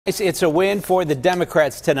It's a win for the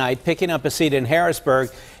Democrats tonight, picking up a seat in Harrisburg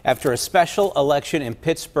after a special election in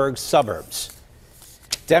Pittsburgh's suburbs.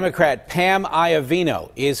 Democrat Pam Iovino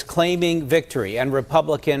is claiming victory, and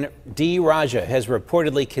Republican d.Raja has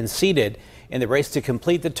reportedly conceded in the race to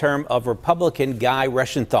complete the term of Republican Guy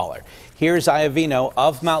Reschenthaler. Here's Iovino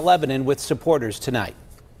of Mount Lebanon with supporters tonight.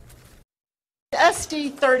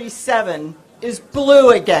 SD 37 is blue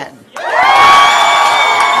again. That's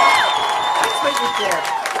what you did.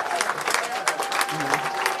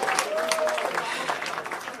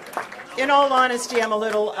 In all honesty, I'm a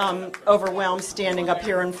little overwhelmed standing up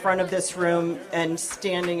here in front of this room and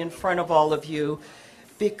standing in front of all of you,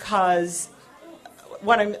 because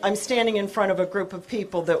I'm standing in front of a group of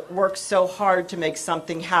people that worked so hard to make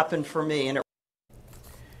something happen for me.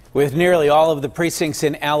 With nearly all of the precincts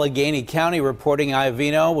in Allegheny County reporting,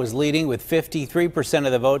 Iovino was leading with 53%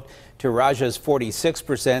 of the vote to Raja's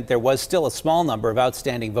 46%. There was still a small number of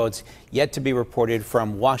outstanding votes yet to be reported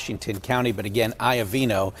from Washington County. But again,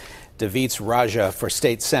 Iovino defeats Raja for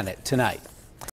state Senate tonight.